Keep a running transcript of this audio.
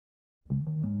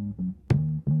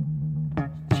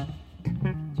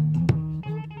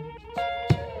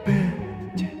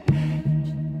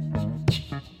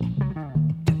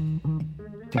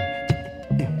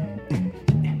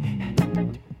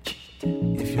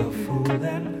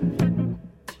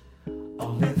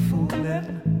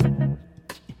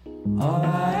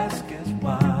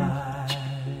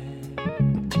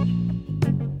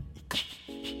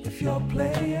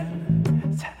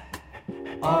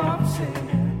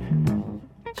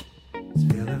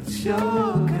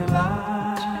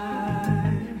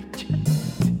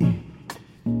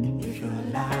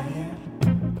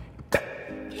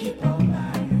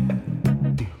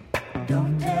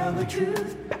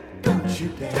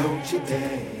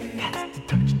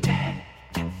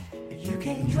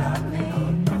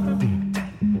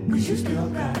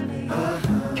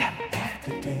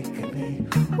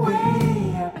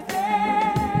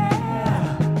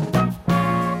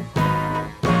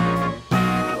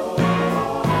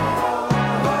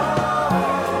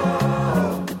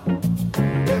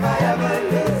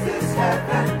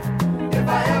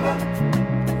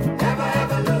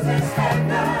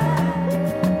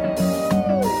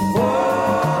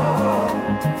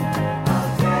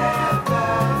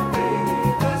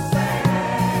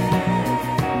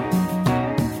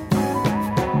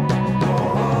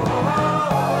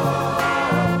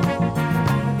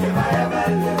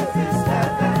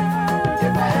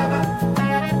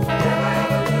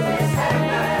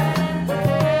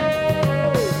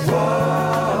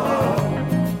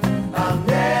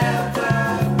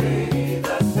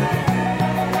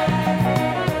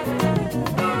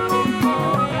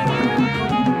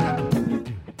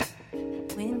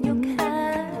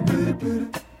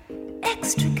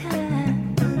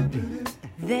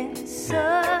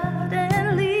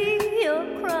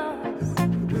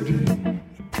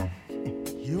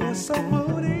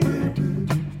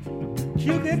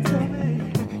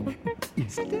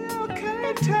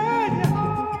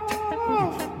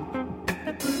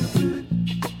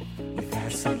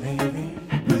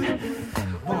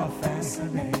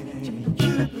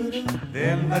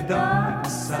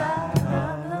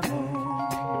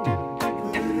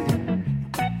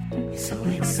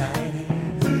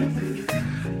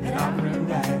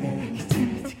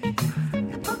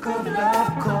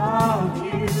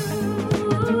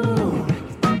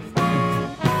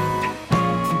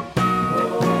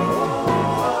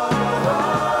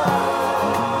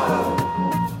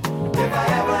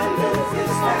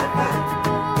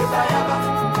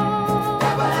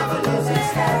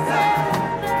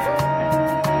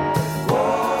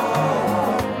Whoa.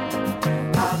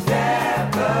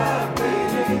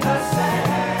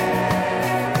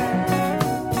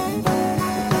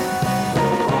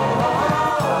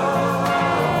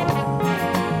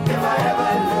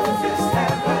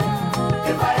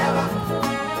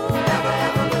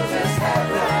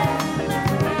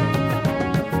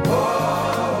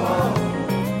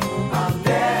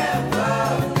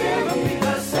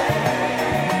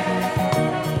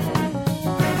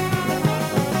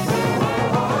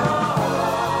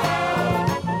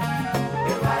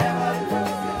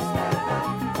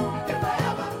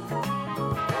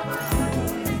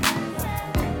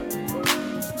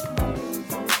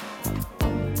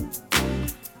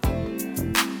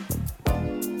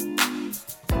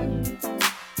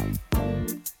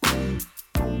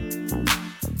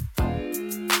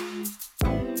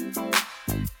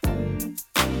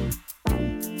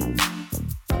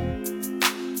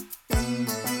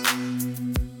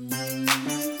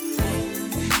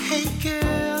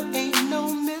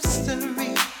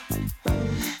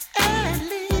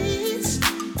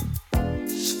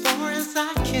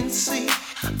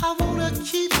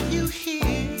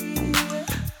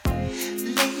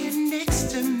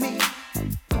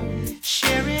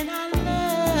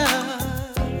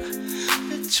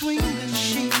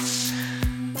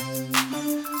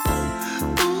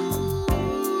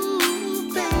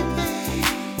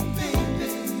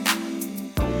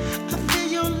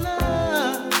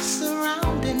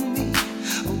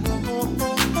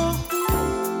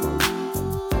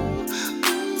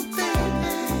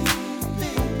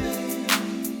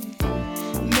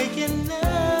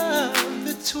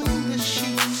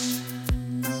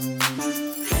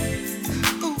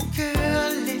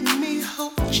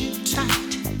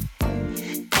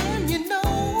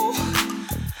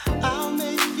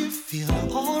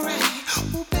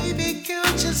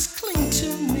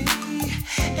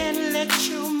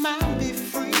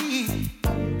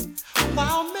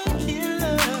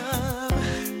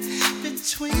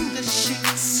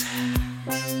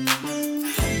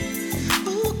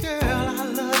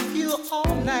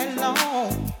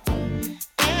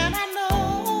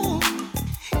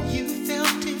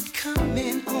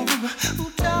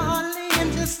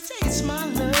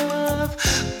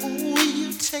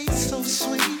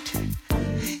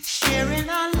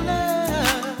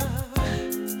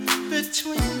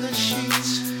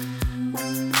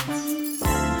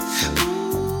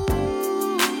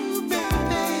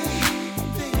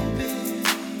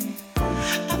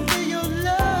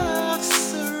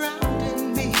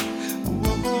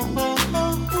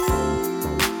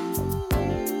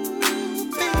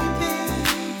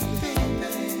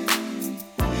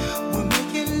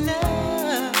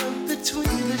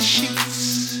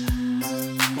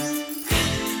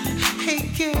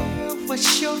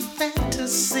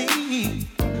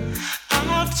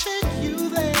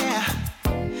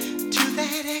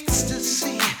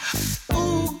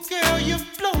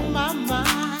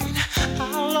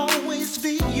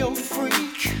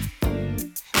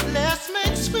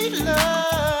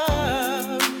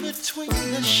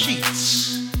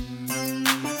 sheets.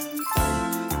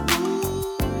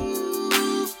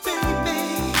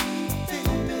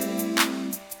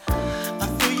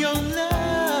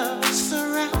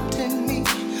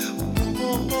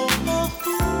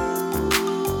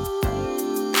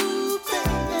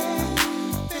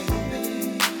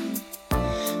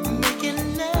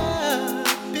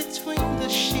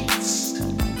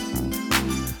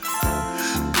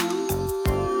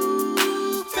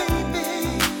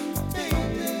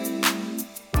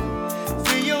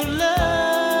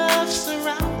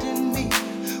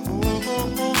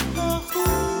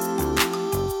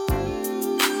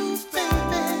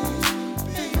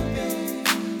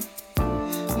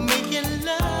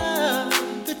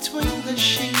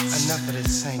 Enough of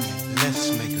this singing,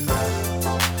 let's make love.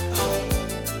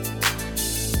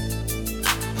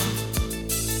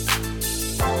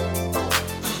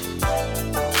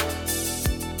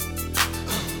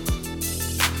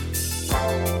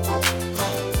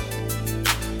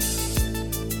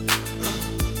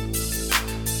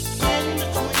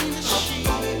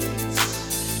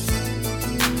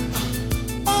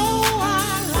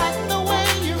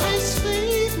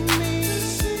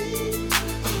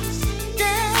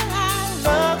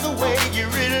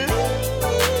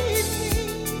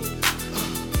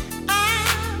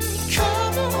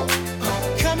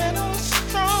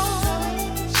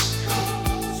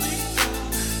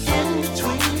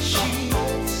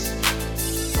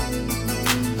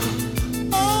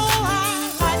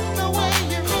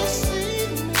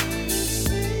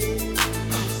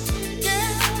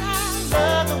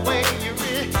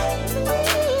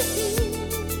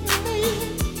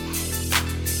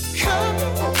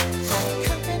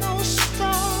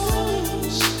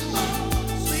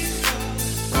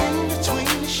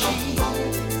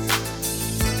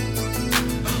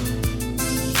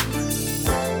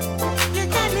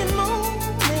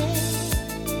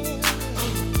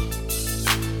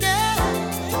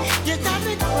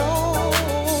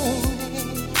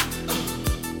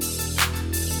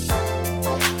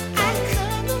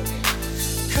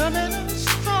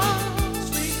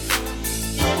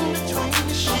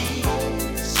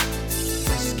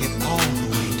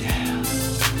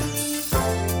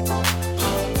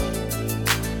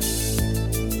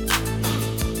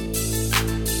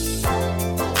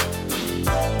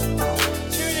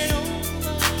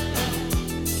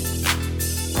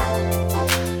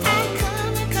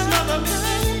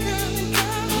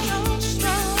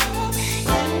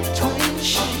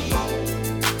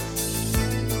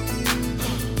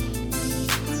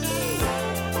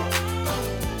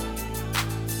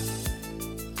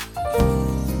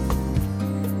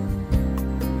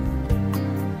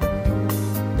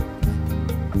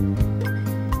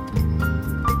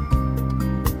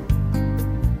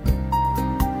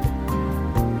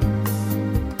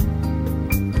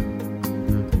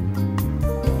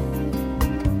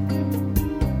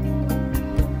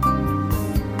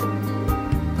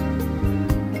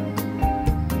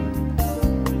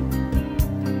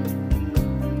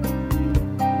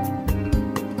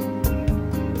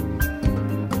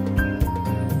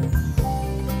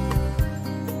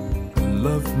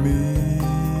 Love me.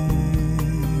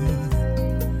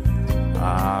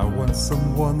 I want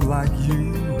someone like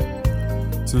you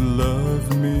to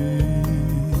love me.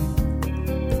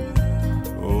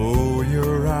 Oh,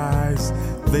 your eyes,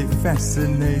 they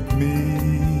fascinate me.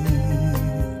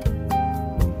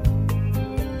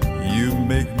 You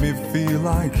make me feel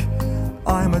like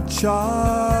I'm a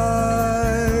child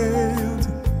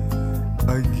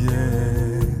again.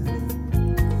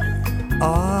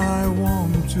 I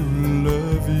want to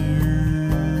love you.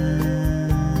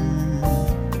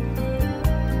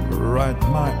 Write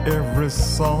my every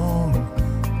song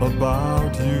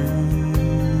about you.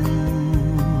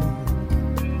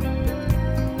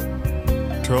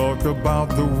 Talk about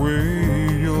the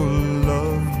way your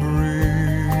love brings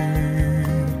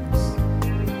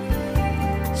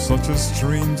such a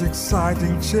strange,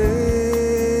 exciting change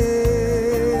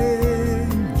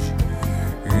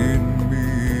in me.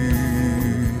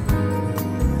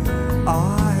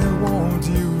 I want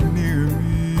you near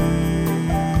me.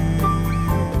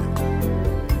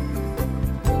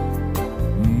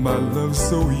 My love,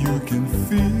 so you can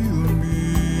feel me.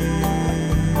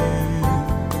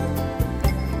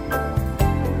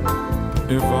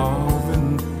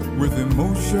 Evolving with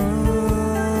emotions,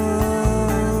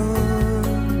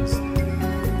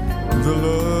 the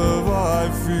love I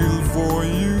feel for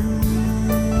you.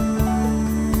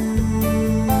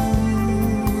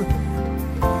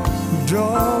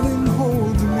 Darling,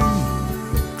 hold me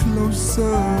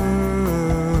closer.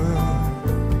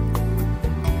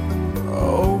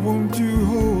 Oh, won't you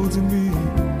hold me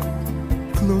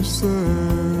closer? closer.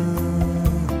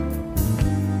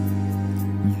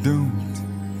 Don't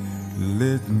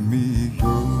let me go.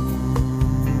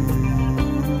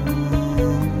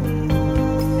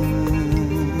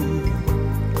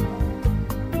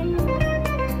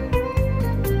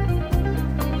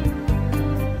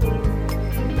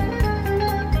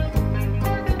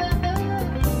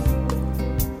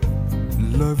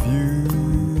 Love you,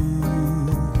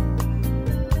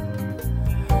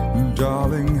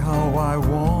 darling, how I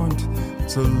want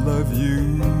to love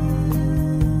you.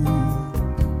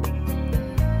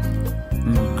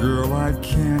 Girl, I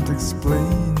can't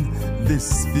explain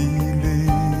this feeling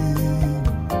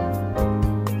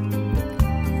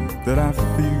that I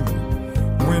feel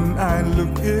when I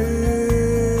look in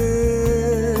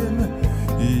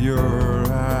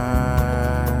your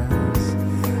eyes.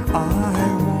 I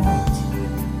want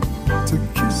to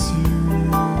kiss you,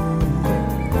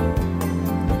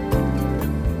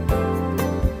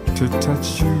 to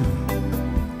touch you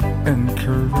and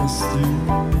caress you,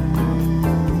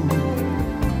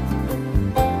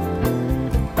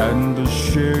 and to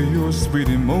share your sweet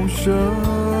emotions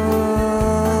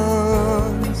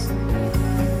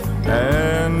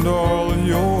and all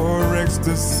your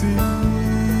ecstasy.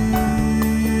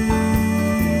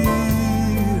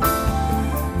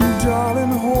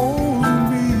 Darling, hold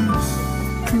me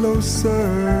closer.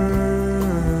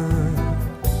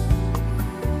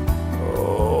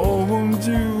 Oh, won't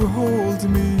you hold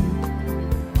me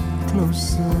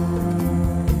closer?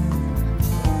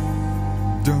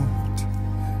 Don't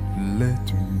let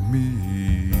me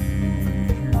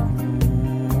go.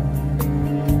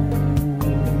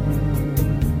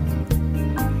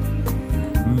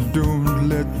 Don't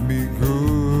let me go.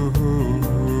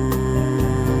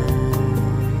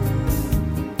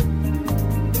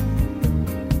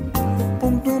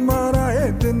 Punto para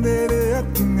entender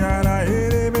atingara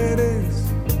ereveres.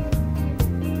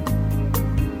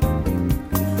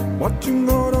 Watching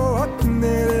oro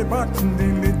atnere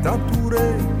batindin tature.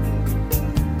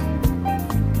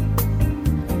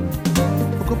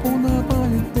 Pona pa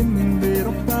entender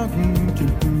o pagun que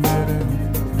primere.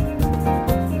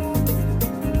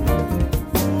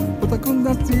 Ota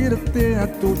kunda tira te a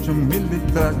tocha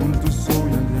militar tu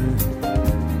soyale.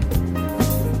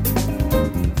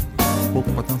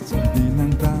 Opa tansi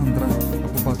dinandandra,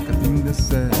 opa paska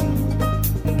tindese.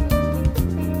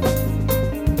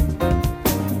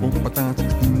 Opa tansi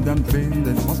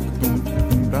tindandrende, maska tunti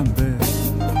tindande.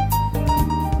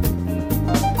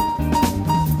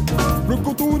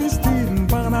 Rocco turistin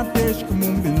banatesh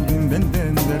kumun din din den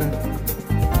dendere.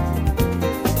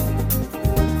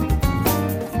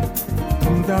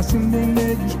 Dasin dele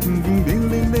düştüm dün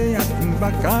dele yaktım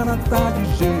bakara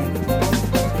tadice.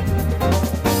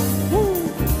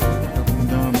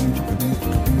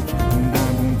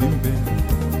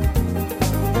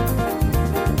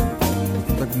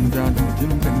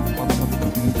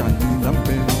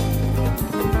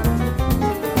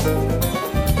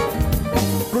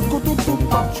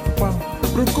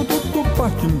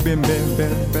 Bem, bem,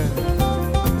 bem, bem.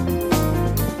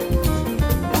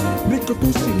 Brico tu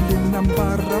silin nam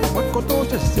barra, paco to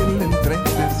se silin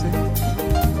trentese.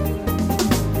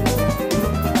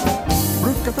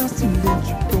 Bruca ta silin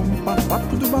chumpa,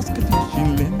 paco do basket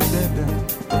silin dede.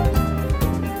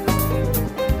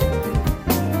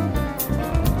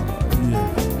 Yeah.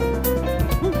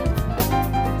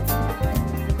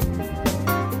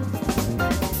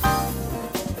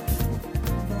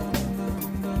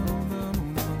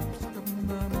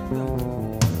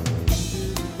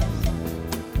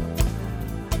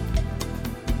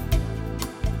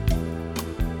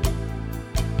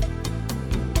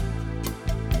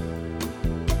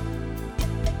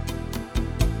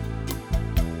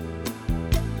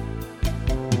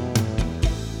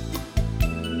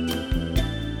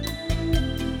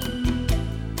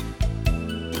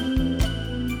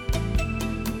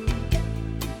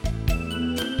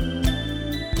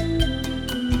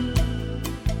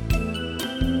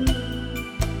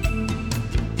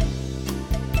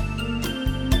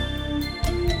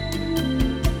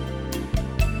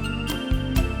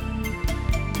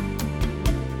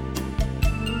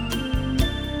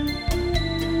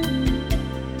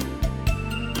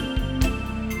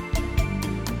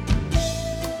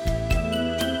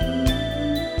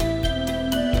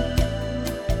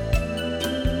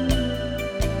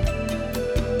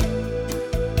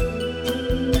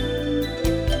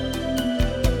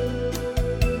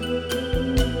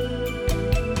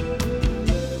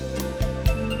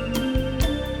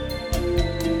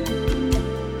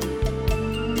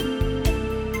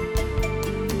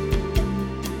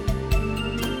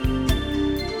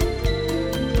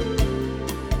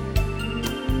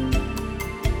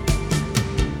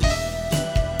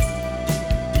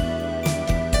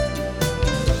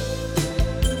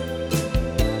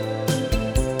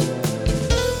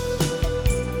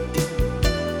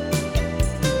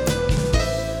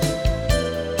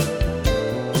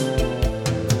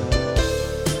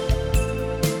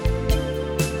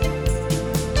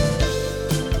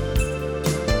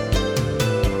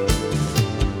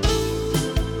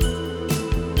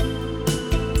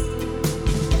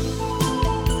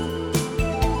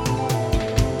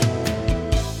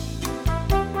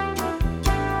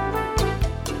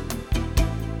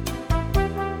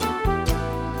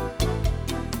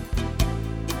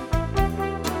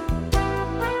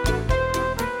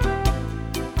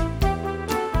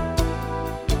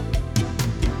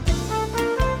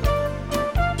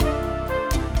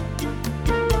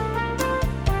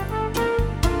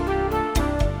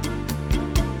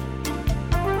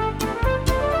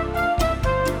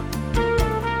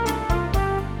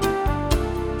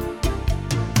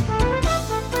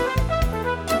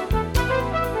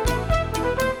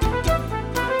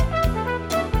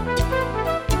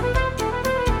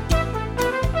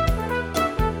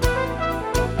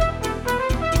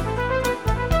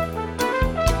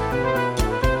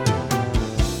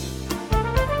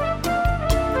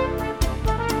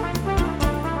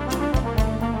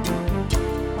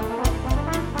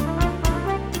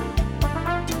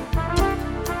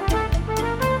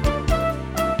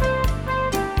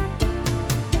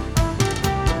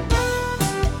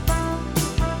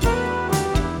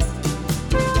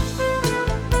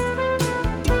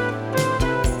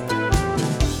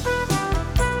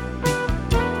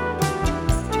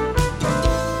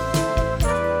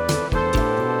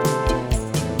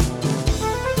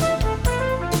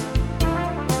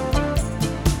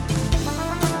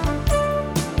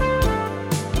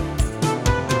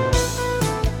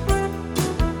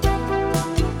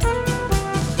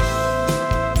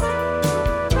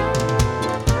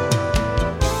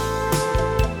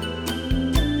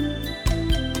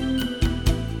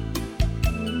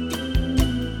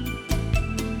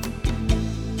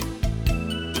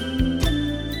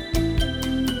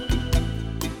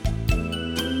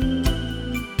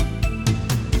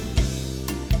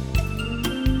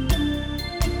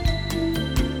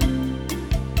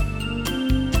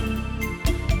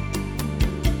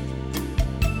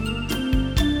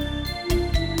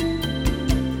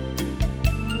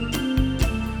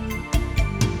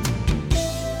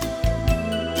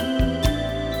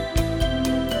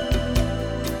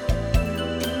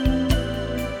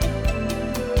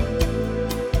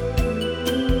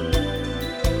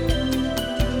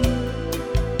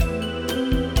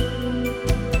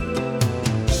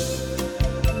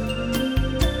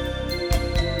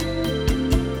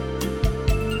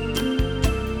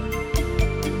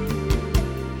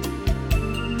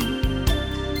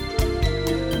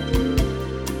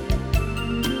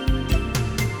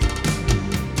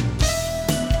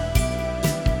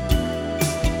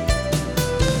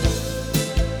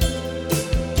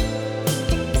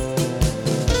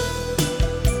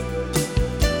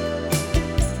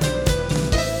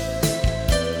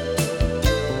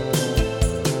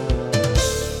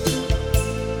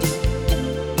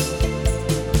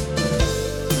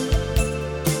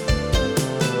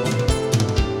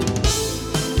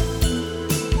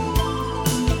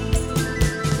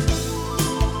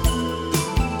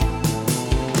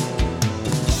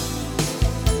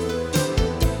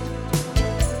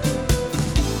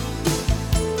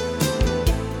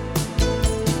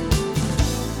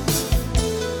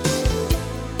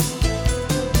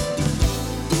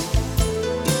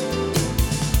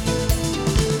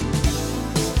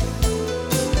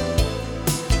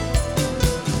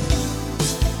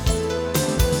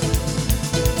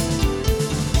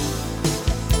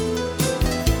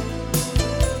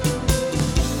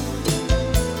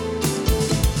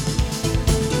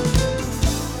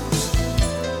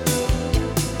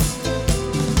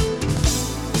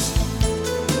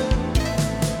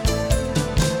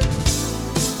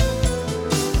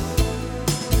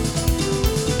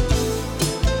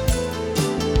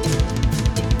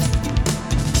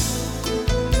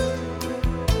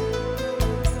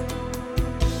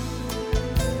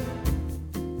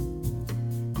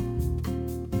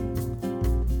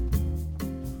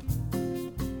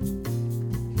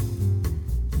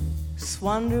 It's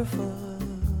wonderful,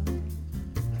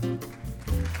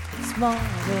 it's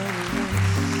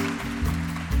marvelous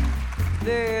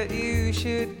that you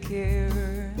should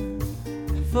care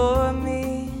for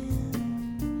me.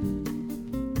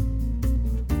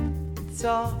 It's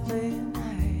awfully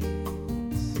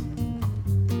nice,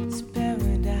 it's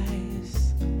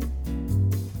paradise.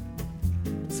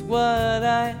 It's what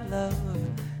I love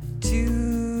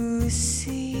to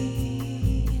see.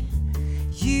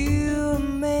 You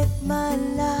make my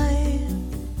life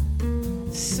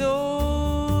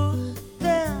so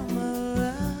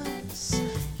glamorous.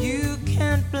 You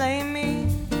can't blame me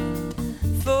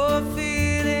for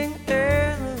feeling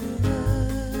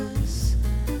endless.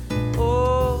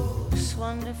 Oh, it's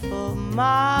wonderful, marvelous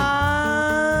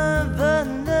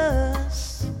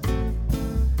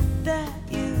that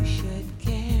you should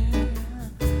care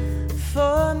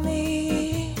for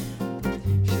me.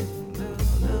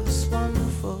 It's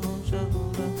wonderful,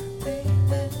 baby.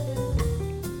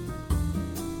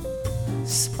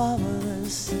 It's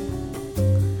marvelous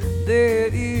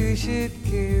that you should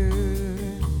care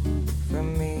for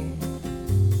me.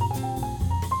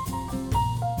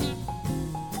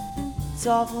 It's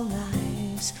awful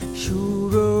nice,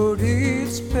 sugar,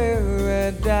 it's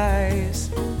paradise.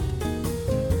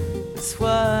 It's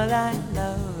what I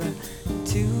love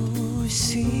to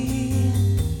see.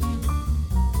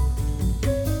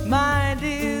 My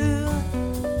dear,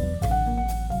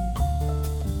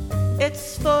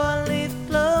 it's 4-leaf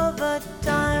clover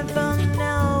time from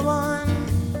now on.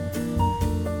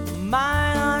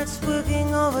 My heart's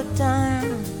working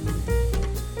overtime.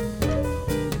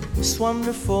 It's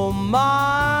wonderful,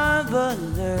 marvelous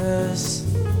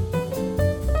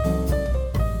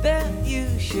that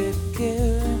you should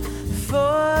care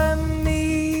for me.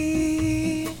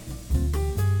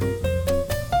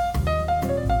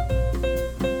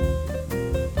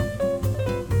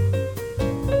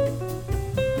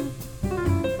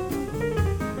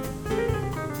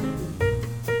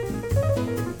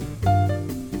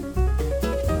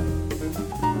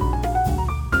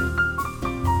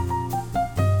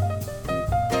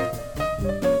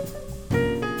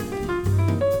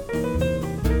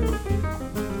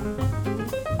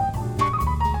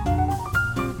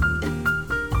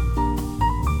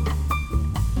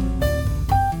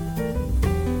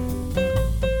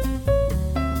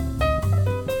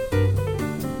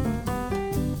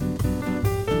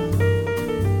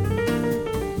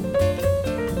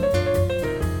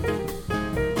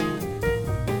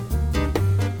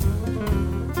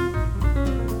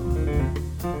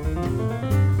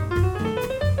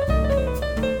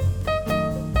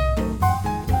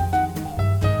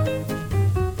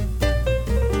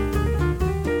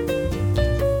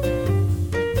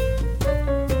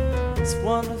 It's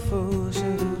wonderful,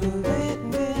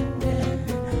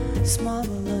 it's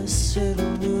marvelous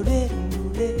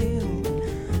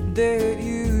that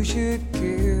you should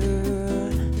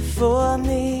care for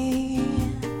me.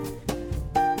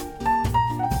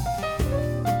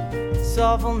 It's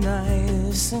awful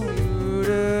nice,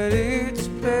 it's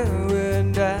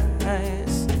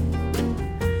paradise.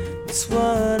 It's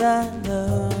what I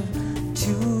love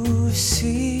to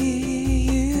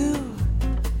see. You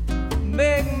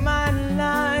make my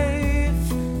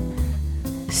life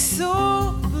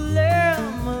so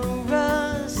glamorous.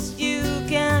 You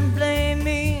can't blame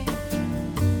me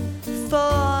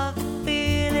for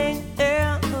feeling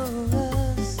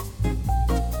endless.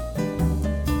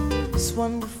 It's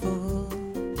wonderful,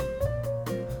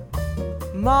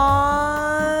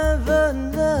 marvelous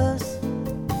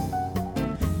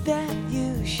that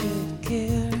you should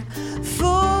care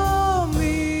for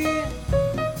me.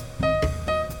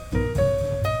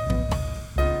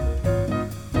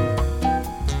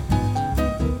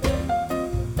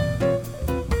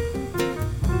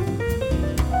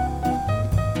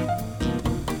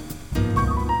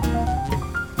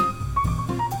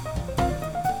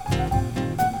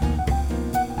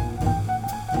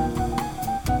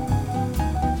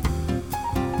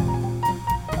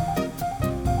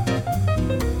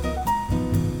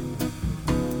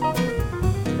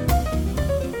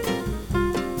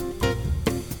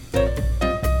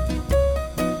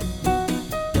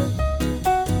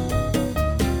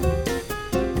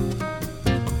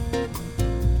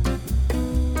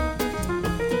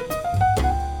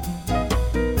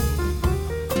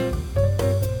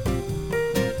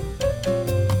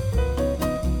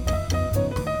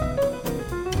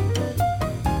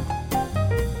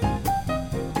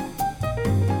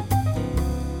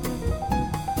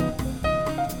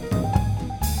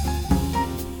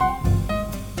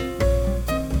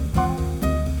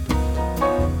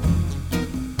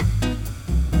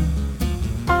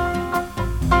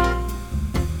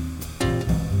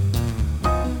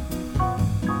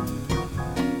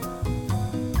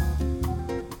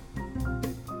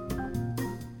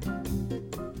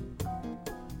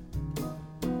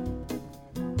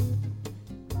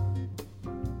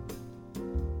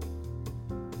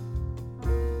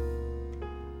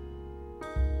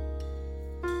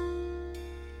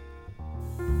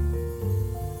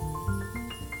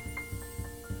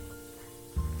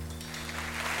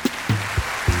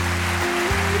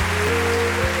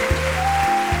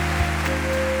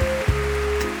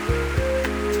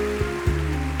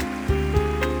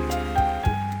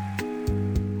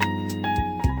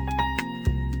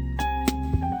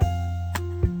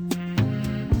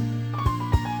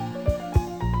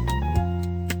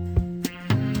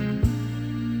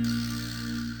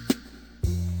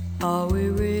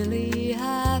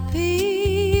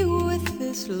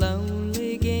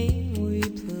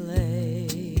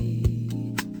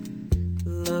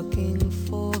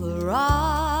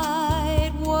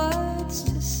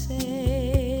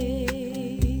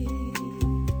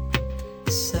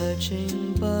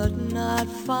 but not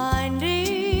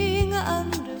finding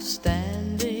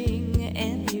understanding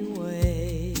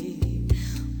anyway.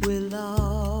 We're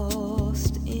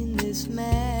lost in this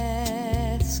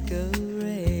masquerade,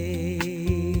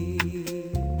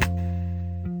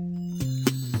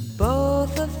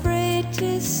 both afraid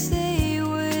to say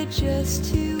we're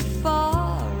just too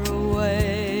far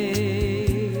away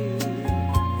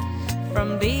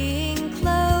from being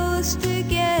close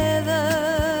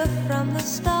together from the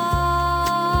start.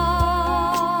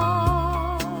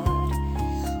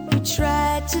 We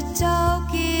tried to talk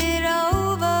it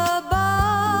over,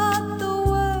 but the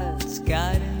words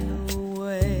got in the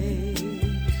way.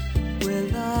 We're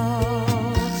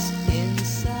lost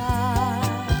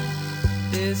inside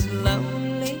this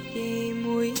lonely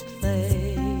game we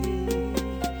play.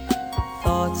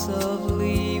 Thoughts of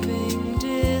leaving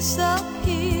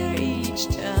disappear each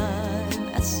time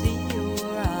I see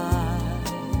your eyes.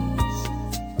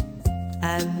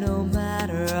 And no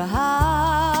matter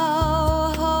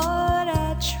how hard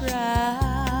I try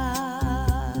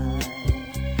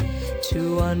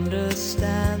to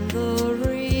understand the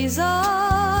reason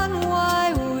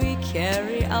why we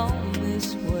carry on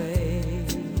this way,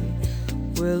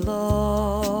 we're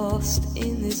lost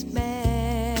in this masquerade.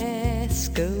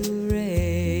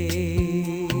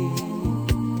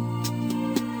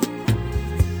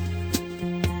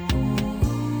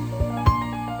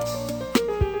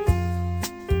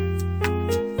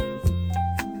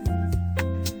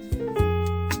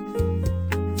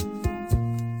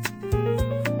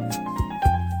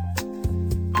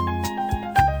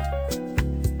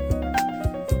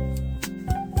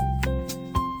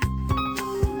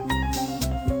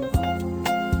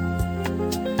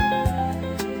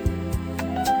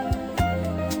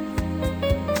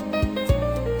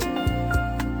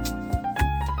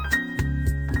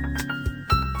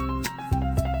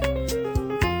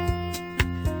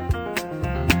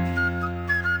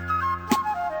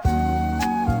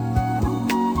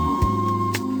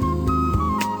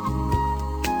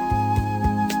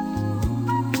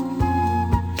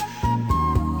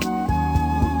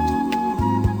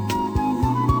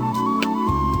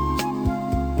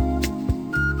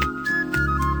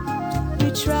 We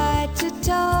tried to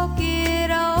talk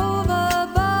it over,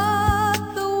 but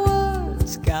the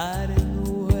words got in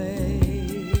the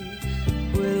way.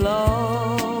 We're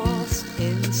lost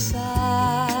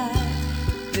inside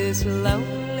this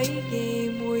lonely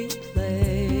game we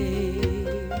play.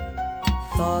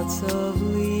 Thoughts of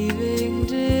leaving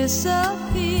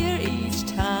disappear each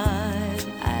time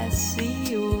I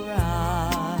see your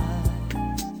eyes.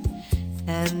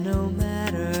 And no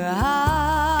matter how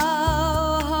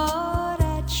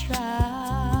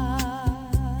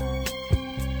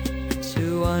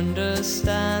to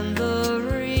understand the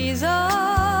reason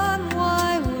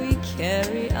why we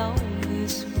carry on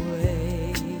this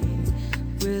way,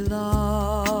 we're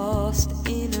lost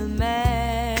in a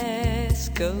masquerade.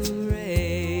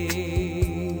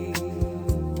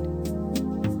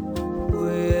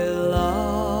 We're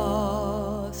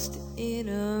lost in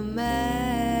a masquerade.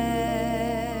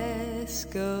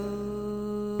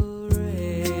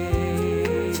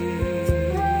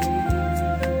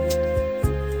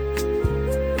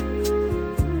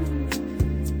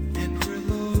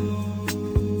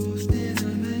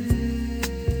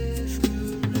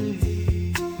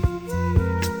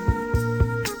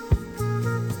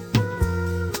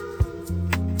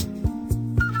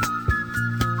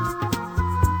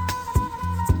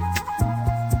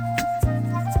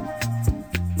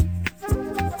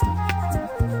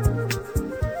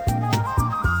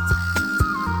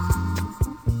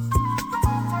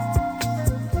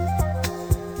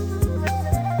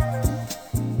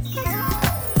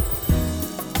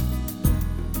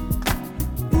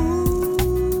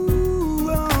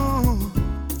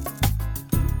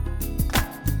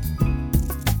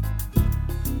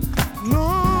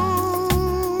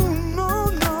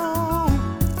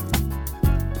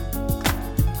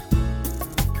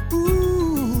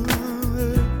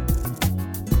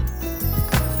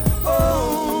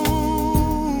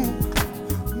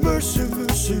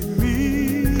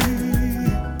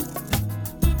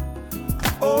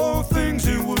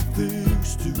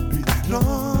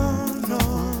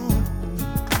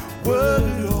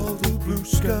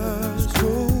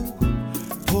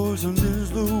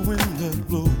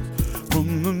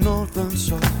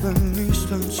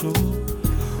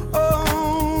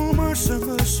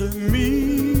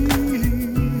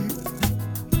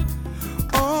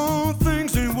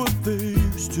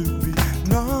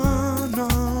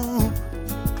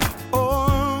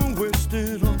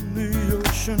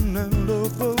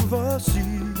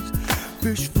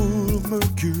 Fish full of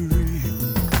mercury.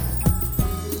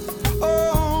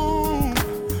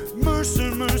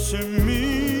 mercy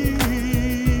me.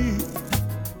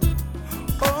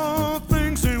 All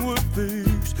things ain't what they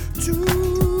used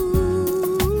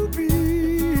to be.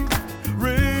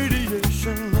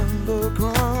 Radiation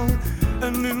underground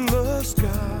and in the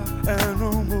sky,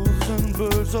 animals and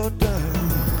birds are dying.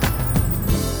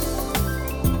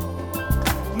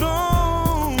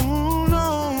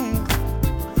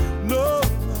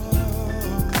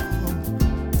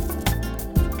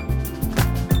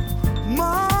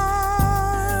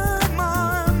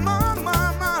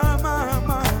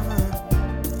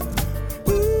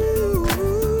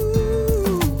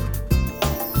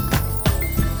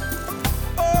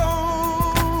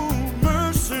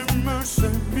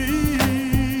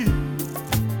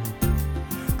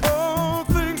 Oh,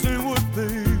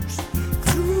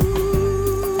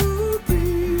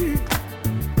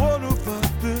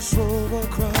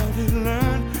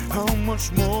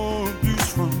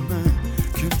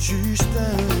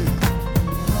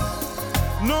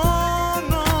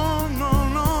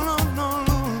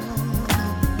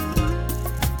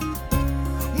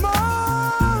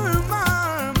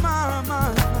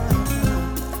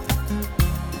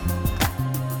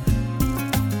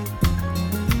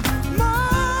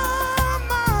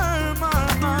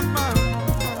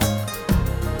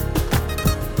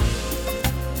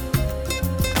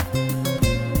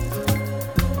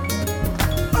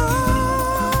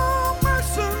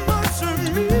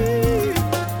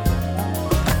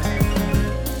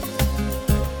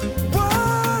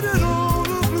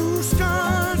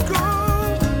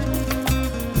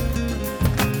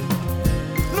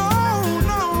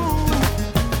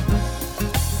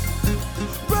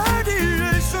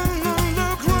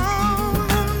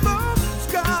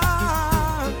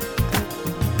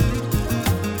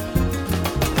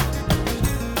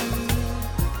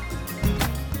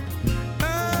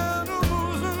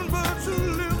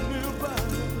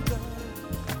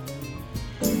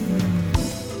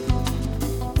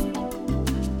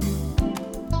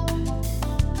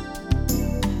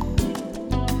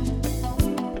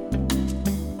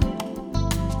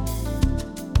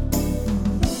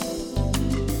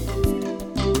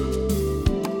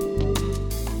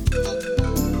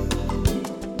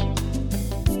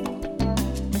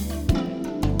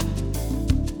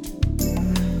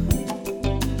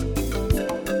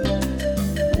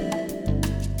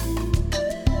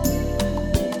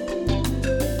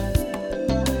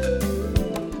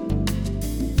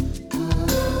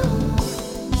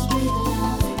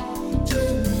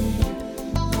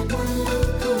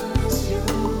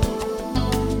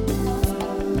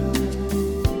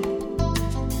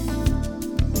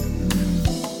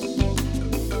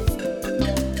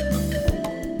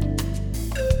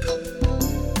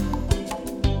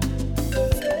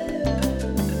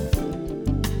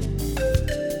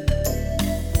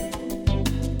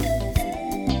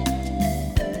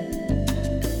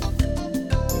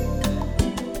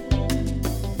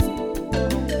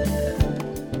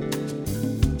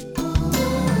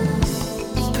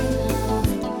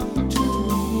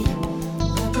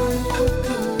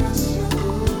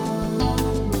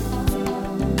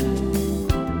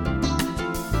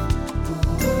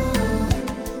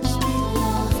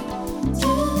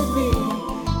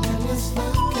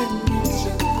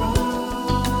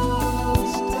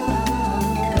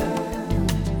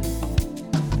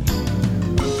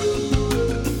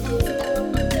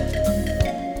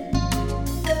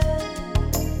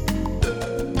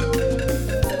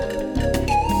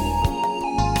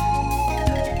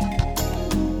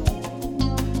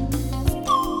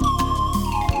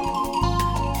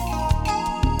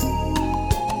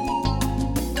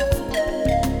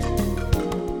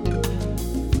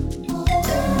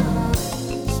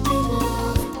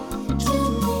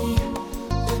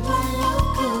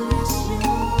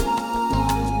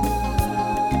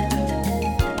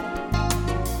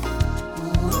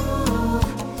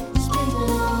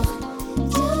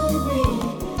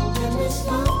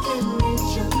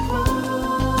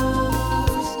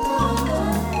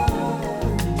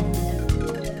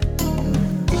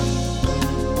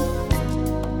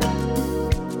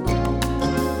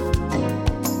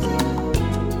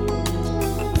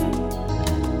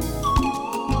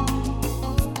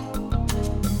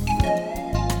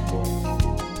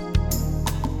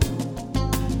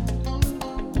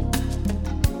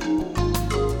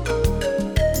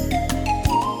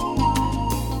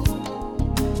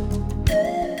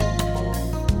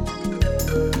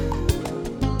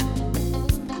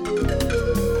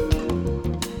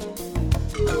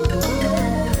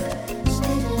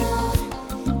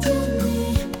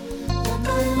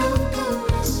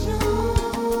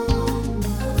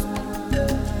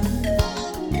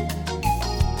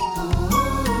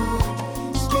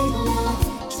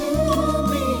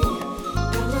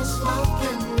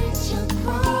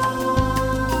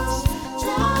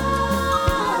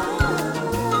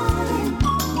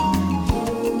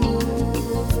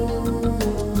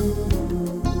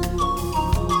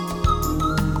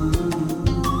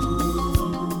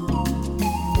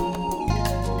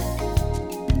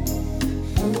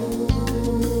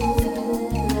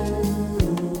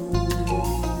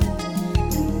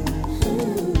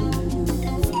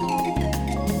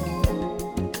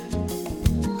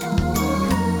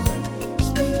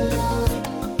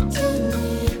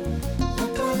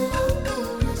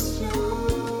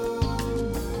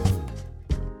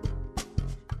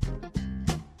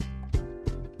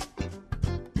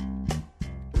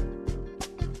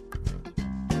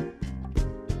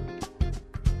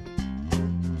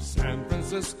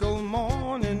 Cisco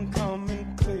morning coming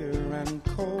clear and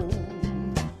cold.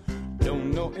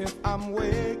 Don't know if I'm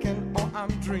waking or I'm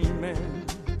dreaming.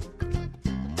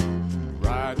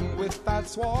 Riding with that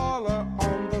Swaller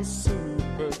on the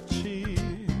Super Chief.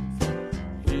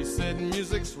 He said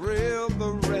music's real,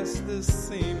 the rest is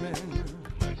seeming.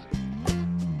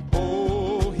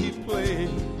 Oh, he played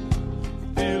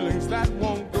feelings that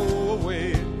won't go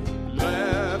away.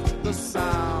 Left the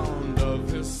sound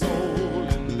of his soul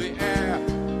in the air.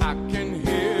 I can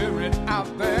hear it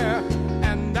out there,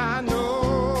 and I know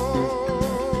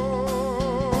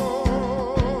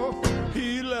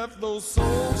he left those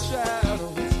soul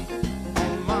shadows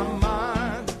on my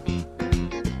mind,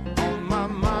 on my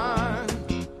mind,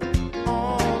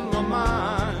 on my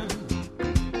mind.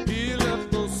 He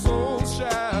left those soul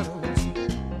shadows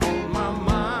on my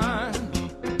mind,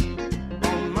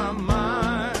 on my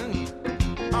mind,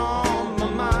 on my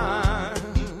mind.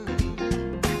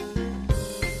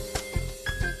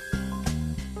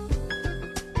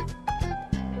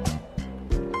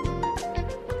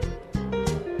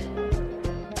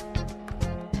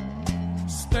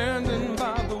 Standing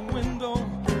by the window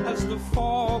as the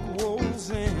fog rolls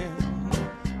in,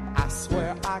 I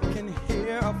swear I can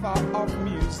hear far-off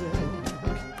music.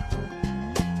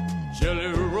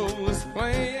 Jelly Roll is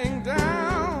playing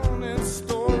down in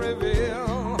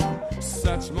Storyville.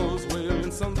 Satchmo's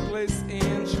wailing someplace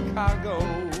in Chicago.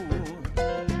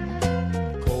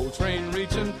 Coltrane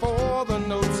reaching for the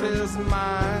notes his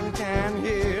mind can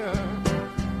hear.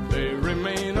 They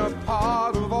remain a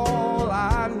part of all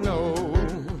I know.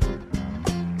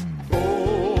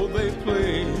 Oh, they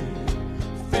play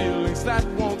feelings that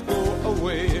won't go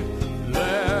away.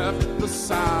 Left the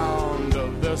sound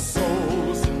of their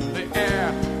souls in the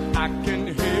air. I can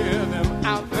hear them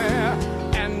out there,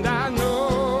 and I know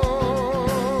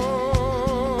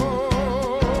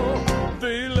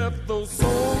they left those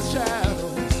soul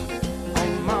shadows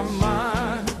on my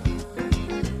mind,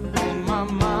 on my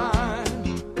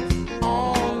mind,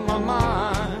 on my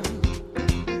mind.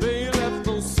 They left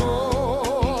those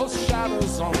soul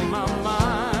shadows on my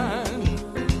mind,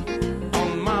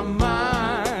 on my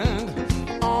mind,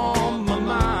 on my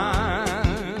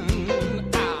mind.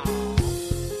 Ow.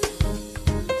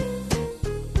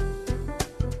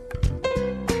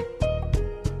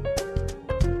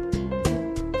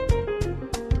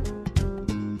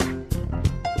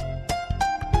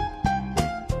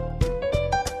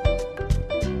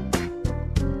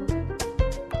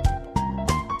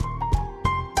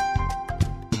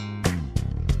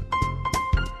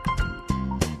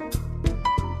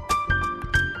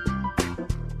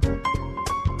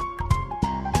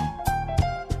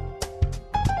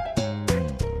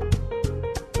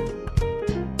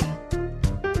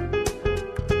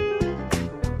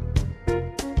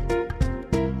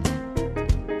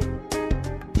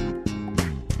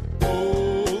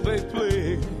 Oh, they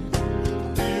play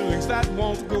feelings that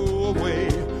won't go away.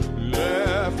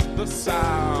 Left the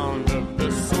sound of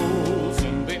the souls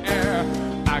in the air.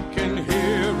 I can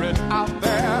hear it out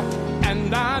there,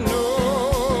 and I know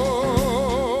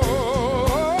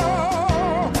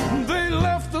they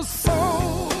left the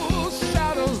soul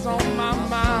shadows on my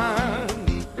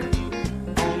mind,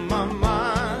 on my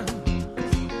mind,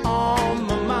 on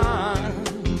my mind.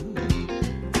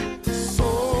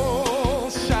 Soul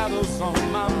shadows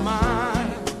on my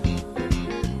mind,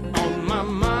 on my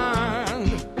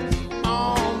mind,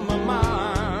 on my mind.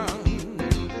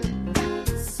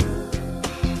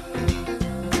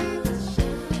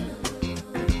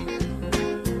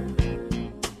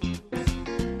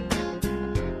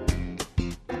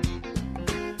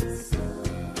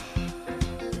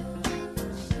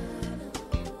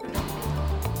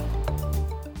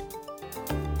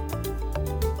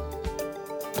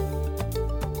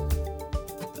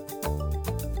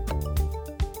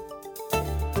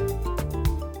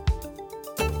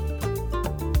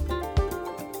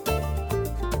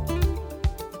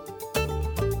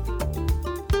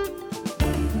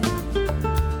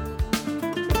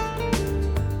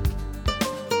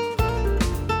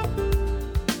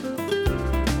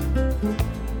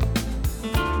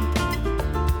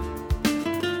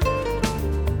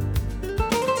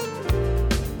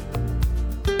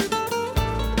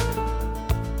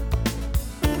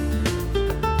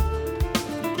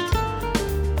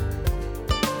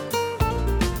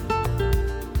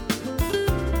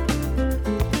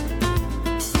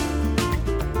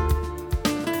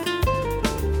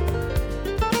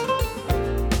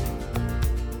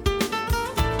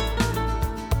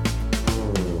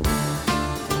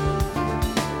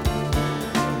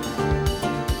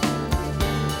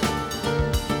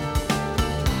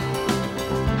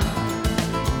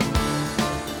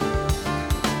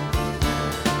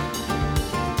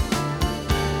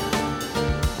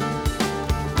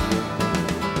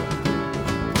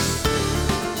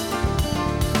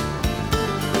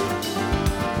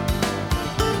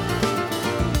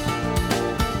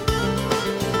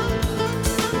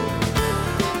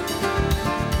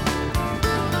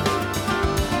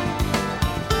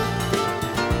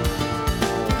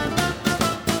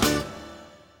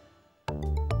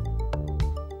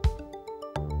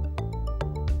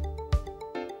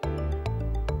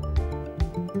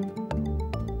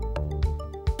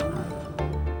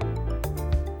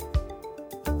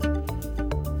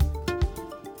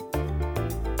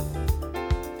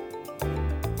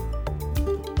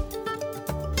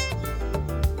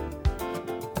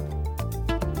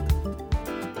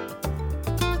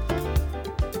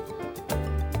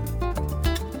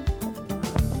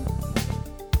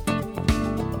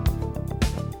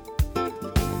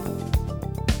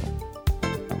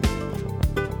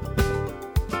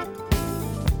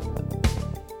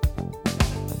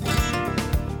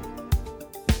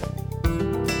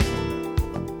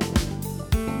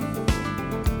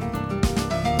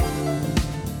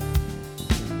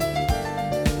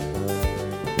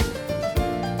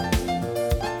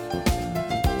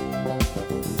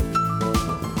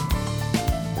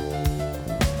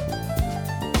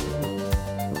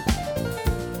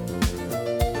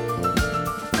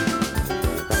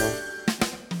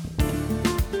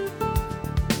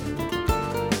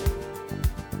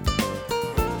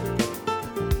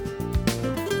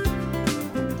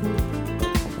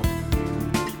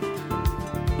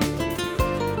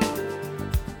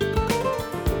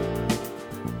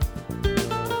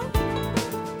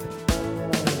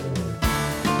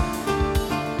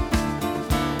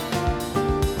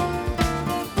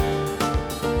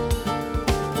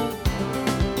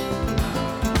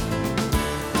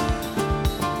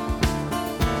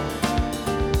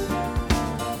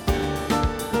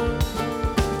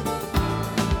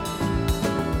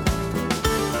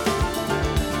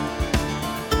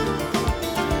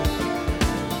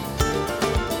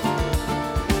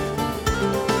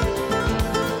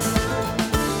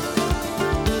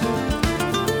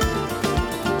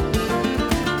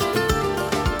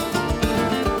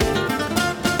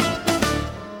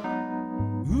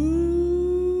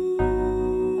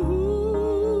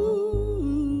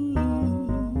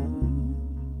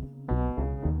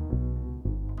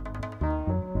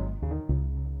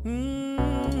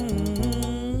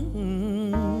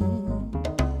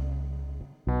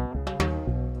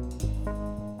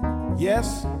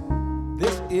 Yes,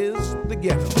 this is the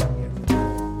ghetto.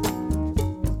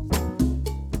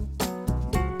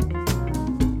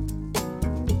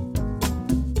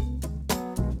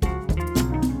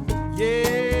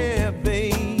 Yeah,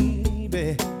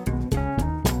 baby.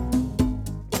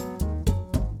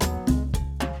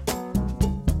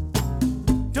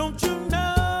 Don't you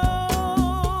know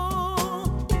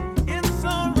it's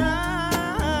alright?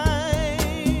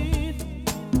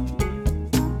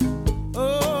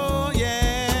 Oh, yeah.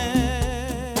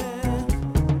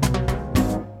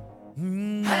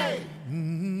 Hey!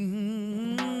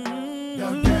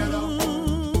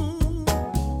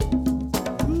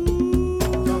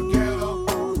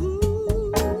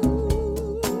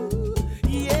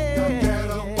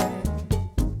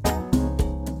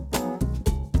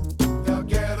 The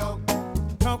ghetto.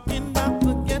 Talking about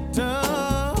the ghetto.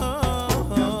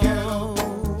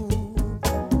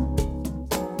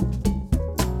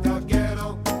 The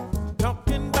ghetto.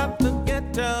 Talking about the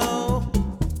ghetto.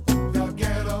 The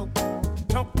ghetto.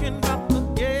 Talking about the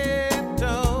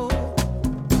ghetto.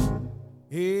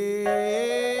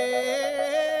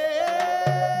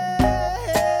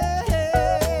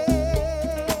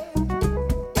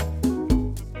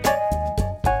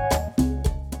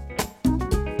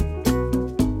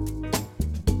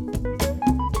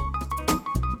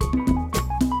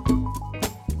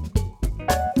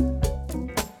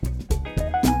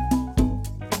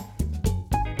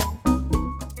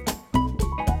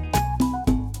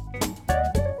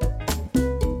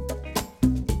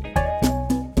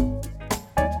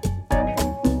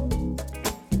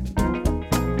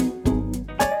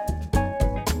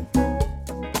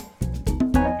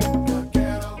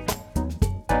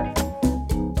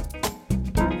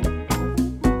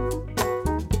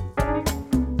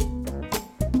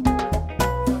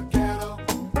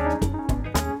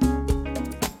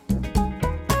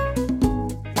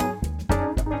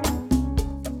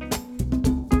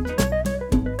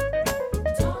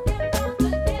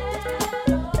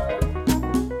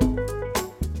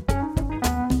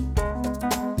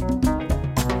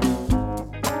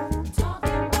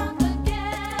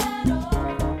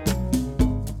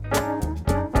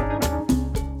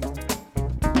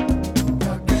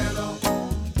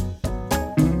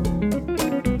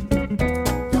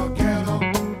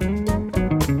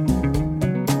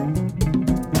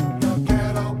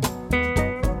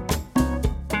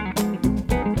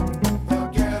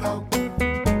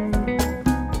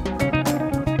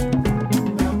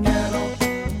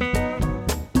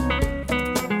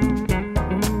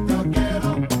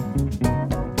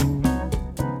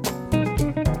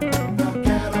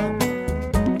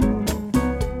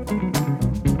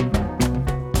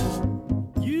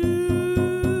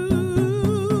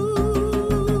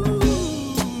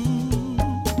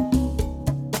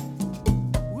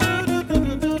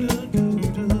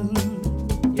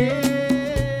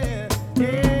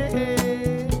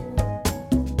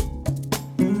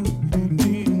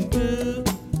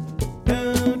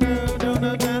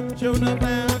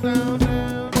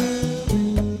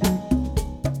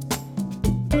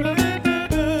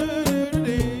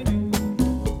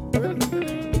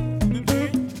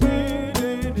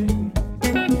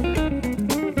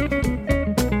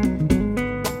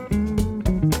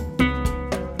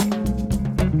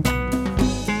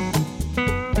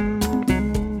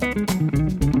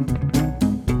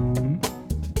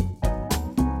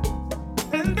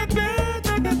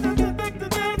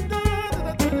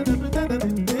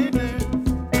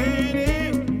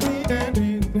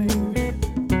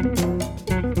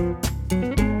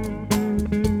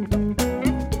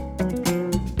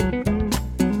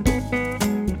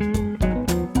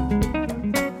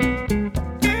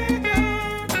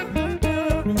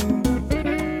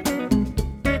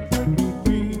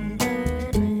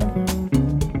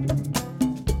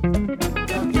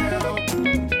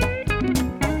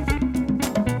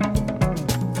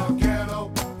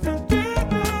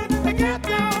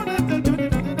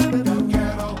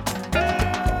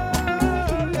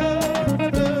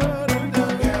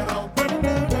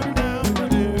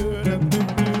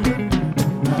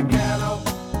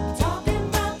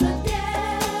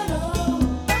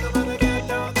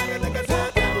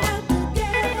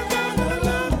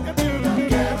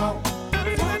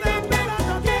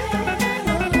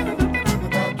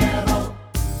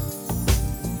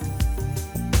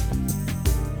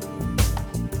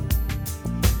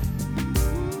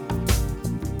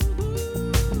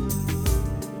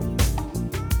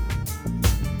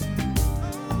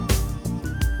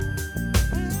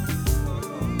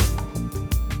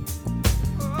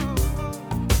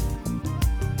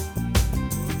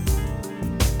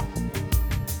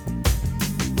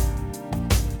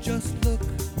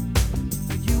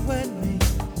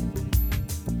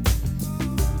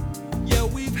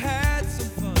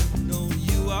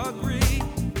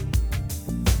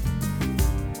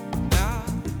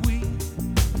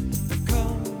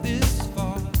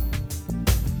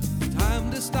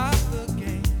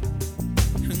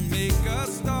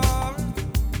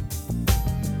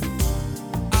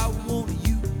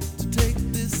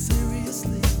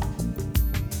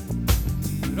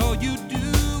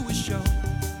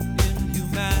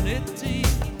 reality.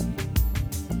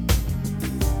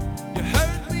 You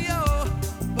hurt me, oh,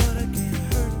 but I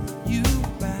can't hurt you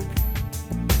back.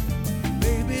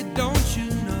 Baby, don't you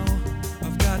know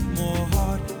I've got more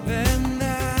heart than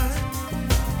that?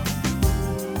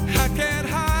 I can't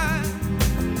hide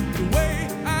the way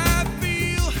I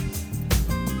feel.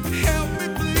 Help me,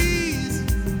 please,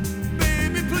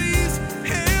 baby, please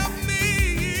help me.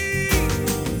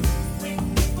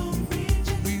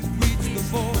 We've reached the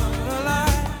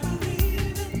borderline,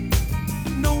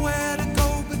 nowhere to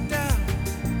go but down.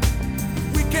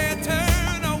 We can't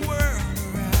turn our world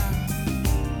around.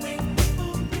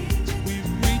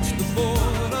 We've reached the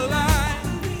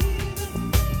borderline.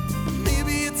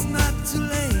 Maybe it's not too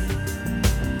late,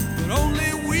 but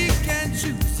only we can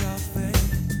choose our fate.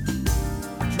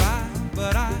 Try,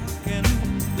 but I can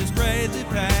lose this crazy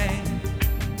pain.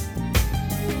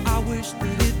 I wish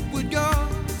that it would go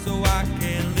so I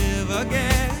can live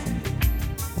again.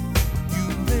 You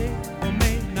may or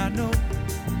may not know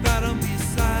that I'm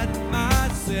beside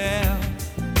myself.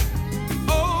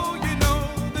 Oh, you know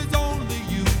there's only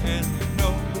you and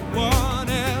no one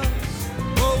else.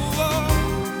 Oh,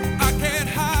 oh, I can't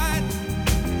hide.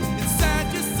 It's sad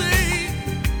you see.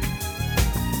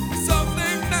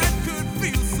 Something that could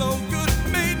feel so good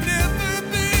may never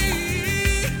be.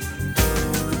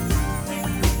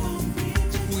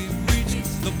 We've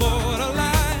reached the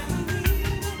borderline.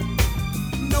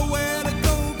 Nowhere to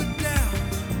go but down.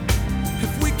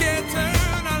 If we can't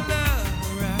turn our love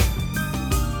around.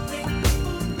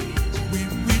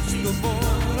 We've reached the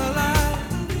borderline.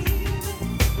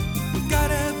 We've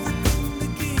got everything to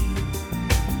gain.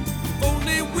 If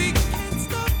only we can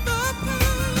stop the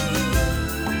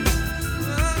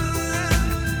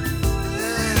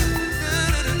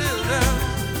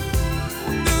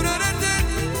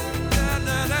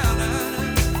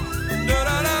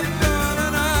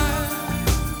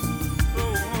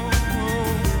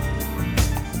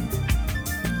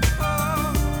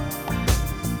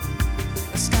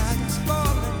The sky is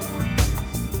falling.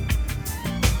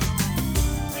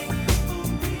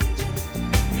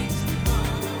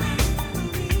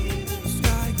 The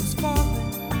sky is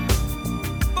falling,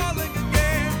 falling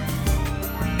again.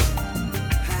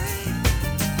 Hey,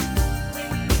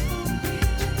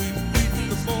 we've reached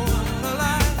the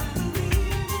borderline.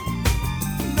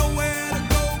 Nowhere to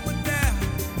go but down.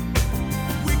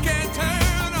 We can't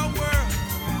turn our world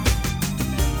around.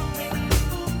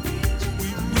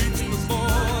 We've reached the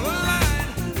borderline.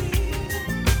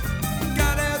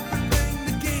 Got everything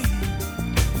to gain.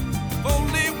 If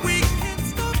only we can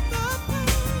stop the pain.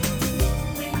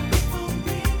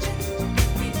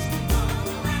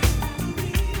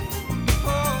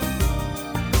 Oh,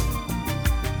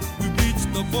 we reached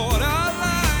the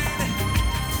borderline.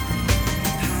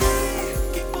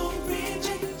 Keep on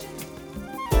reaching.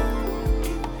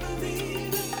 Keep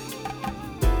believing.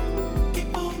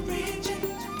 Keep on reaching.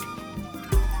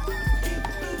 Keep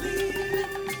believing.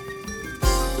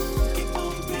 Keep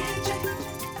on reaching.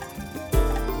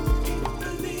 Keep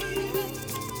believing.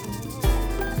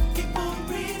 Keep on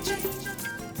reaching.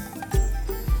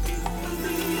 Keep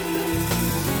believing.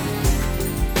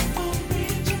 Keep on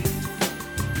reaching.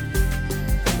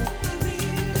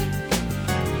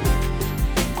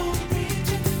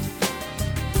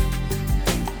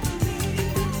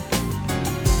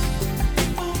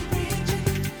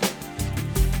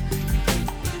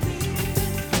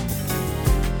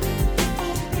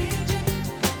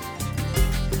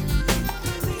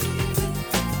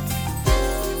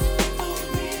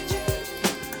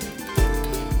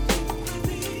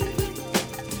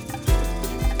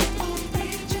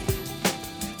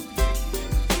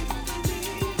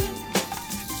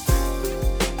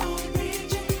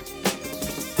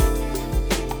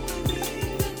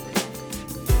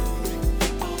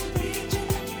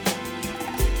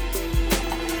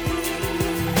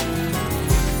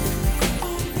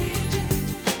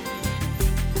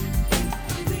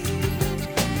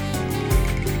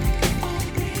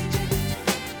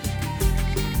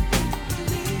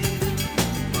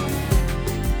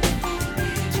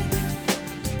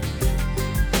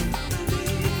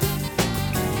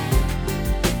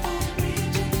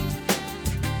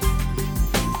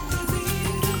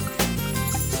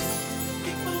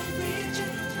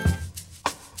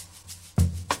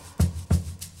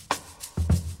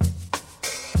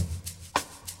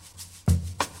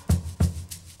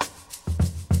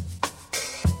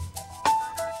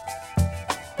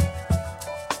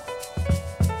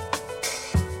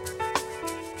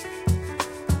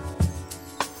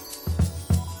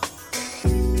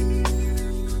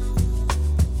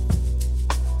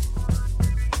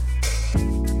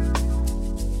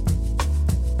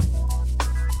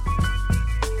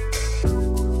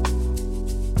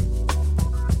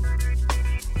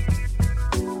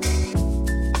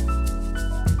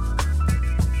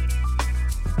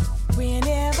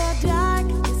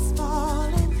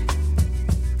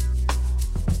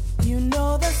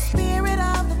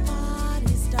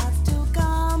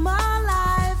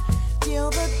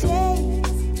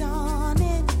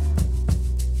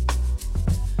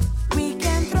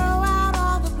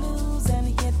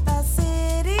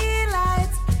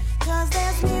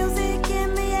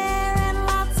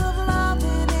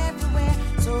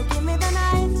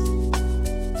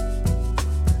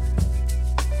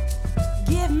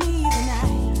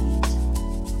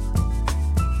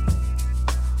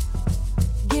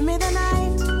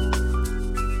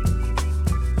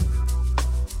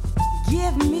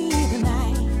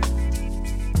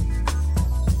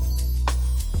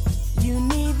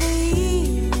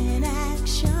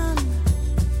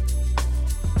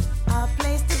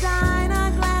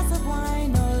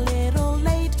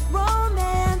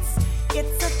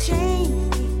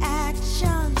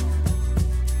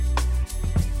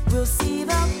 to see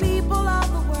the people of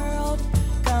the world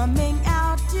coming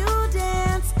out to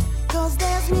dance. 'Cause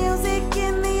there's music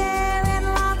in the air and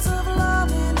lots of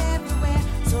loving everywhere.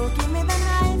 So give me the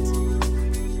night.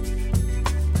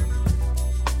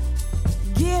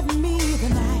 Give me the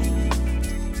night.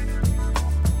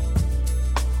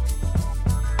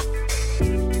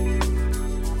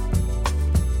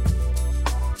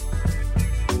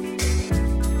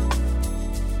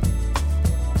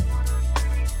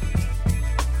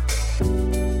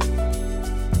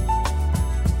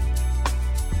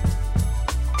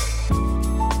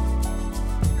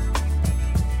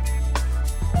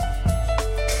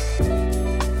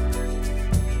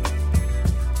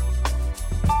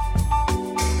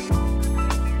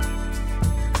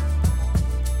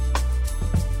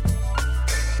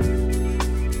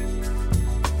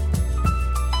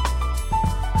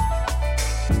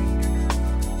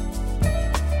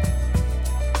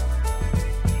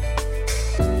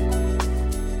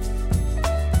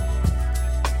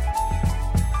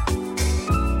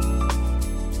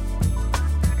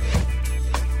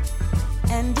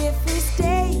 And if we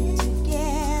stay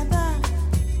together,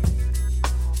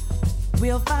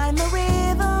 we'll find the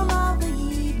rhythm of the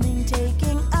evening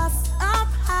taking us up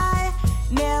high.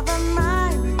 Never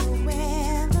mind the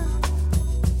weather.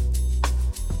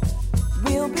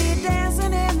 We'll be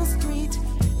dancing in the street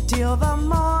till the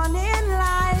morning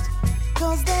light.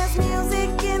 'Cause there's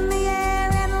music in the air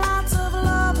and lots of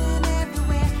loving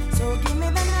everywhere. So give me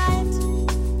the night.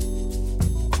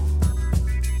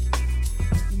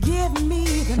 Give me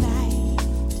the night.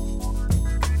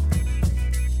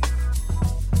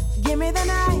 Give me the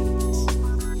night.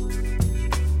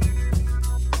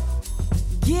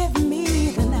 Give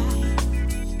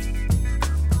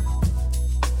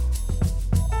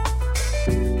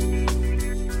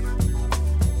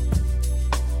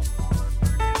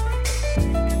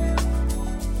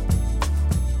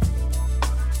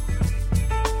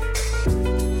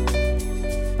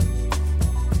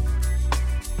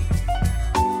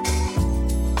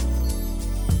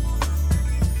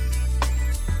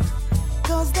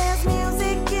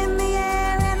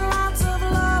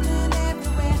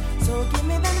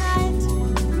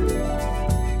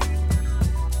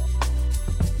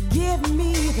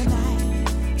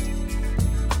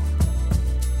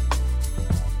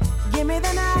me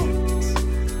the night.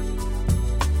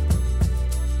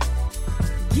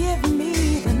 Give me